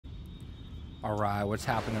Alright, what's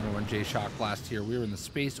happening everyone? JayShockblast here. We're in the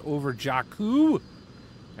space over Jakku.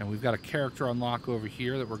 And we've got a character unlock over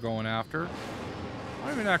here that we're going after. I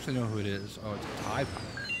don't even actually know who it is. Oh, it's a TIE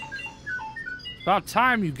pilot. About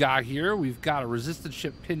time you got here. We've got a resistance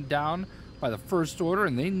ship pinned down by the First Order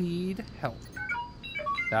and they need help.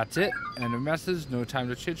 That's it. End of message. No time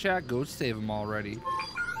to chit-chat. Go save them already.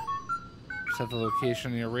 Set the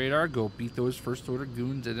location on your radar. Go beat those First Order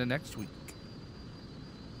goons in the next week.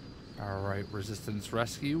 Alright, Resistance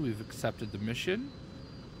Rescue. We've accepted the mission.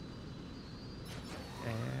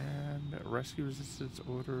 And Rescue Resistance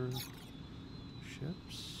Order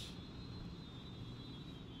ships.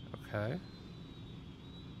 Okay.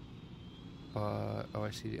 Oh, I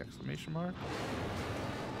see the exclamation mark.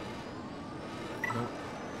 Nope.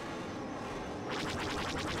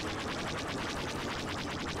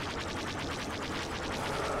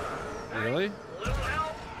 Really? Little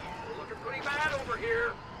help. We're looking pretty bad over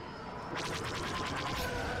here.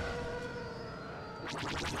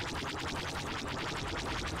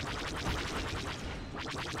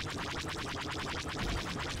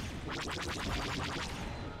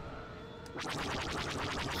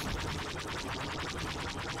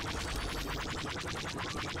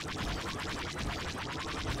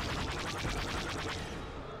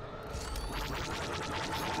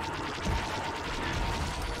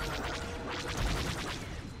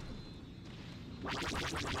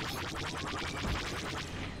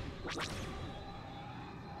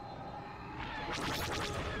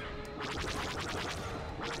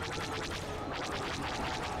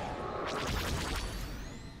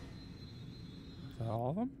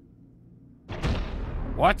 All of them?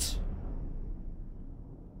 What?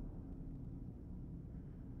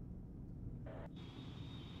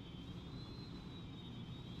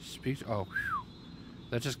 Speak. Oh, whew.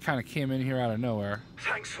 That just kind of came in here out of nowhere.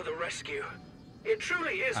 Thanks for the rescue. It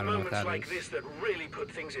truly is moments like this that really put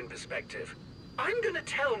things in perspective. I'm gonna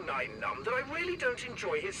tell Nine Numb that I really don't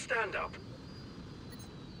enjoy his stand-up.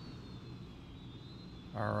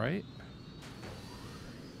 All right.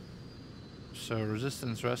 So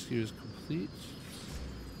Resistance Rescue is complete.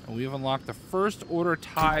 And we have unlocked the First Order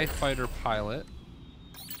TIE Fighter pilot.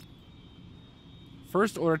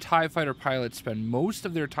 First Order TIE Fighter pilots spend most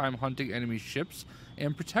of their time hunting enemy ships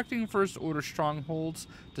and protecting First Order strongholds,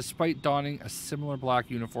 despite donning a similar black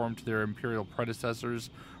uniform to their Imperial predecessors.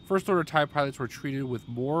 First Order TIE pilots were treated with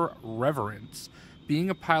more reverence. Being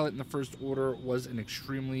a pilot in the First Order was an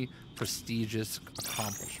extremely prestigious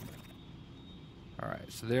accomplishment.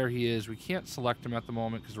 Alright, so there he is. We can't select him at the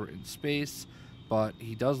moment because we're in space, but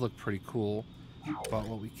he does look pretty cool. But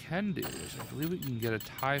what we can do is, I believe we can get a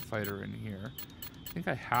TIE fighter in here. I think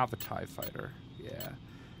I have a TIE fighter. Yeah.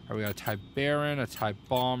 Alright, we got a TIE Baron, a TIE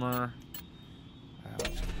Bomber.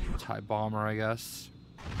 A TIE Bomber, I guess.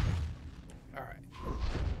 Alright.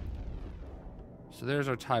 So there's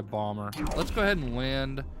our TIE Bomber. Let's go ahead and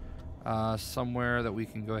land somewhere that we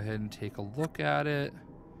can go ahead and take a look at it.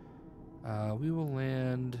 We will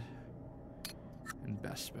land in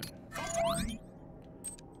Bespin.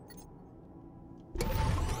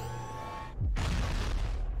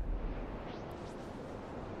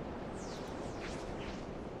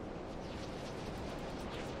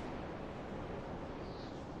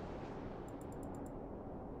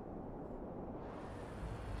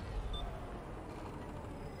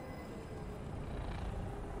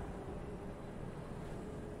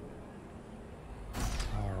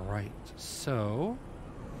 So,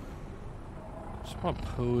 just want to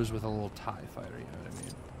pose with a little TIE fighter, you know what I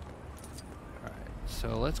mean? Alright,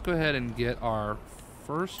 so let's go ahead and get our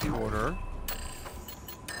First Order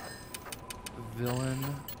villain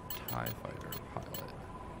TIE fighter pilot.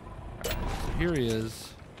 Alright, so here he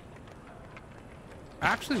is.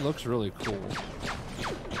 Actually looks really cool.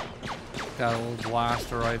 Got a little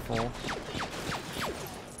blaster rifle.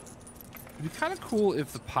 It'd be kind of cool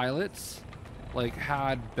if the pilots like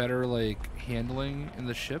had better like handling in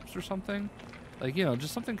the ships or something, like, you know,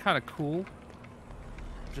 just something kind of cool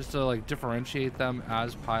just to like differentiate them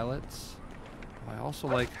as pilots. I also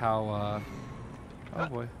like how oh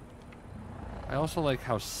boy, I also like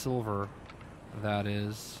how silver that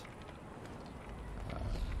is.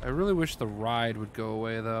 I really wish the ride would go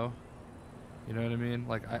away though, you know what I mean?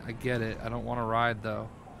 Like I get it, I don't want to ride though,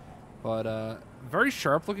 but very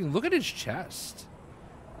sharp looking. Look at his chest.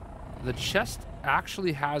 The chest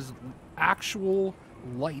actually has actual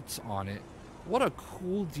lights on it. What a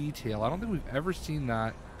cool detail. I don't think we've ever seen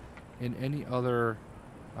that in any other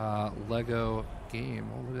Lego game.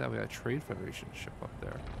 Oh, look at that. We got a Trade Federation ship up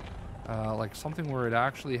there. Like something where it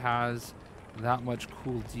actually has that much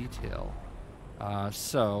cool detail.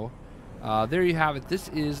 So There you have it. This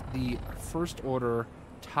is the First Order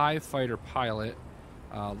TIE Fighter pilot.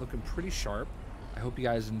 Looking pretty sharp. I hope you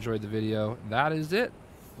guys enjoyed the video. That is it.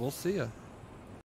 We'll see ya.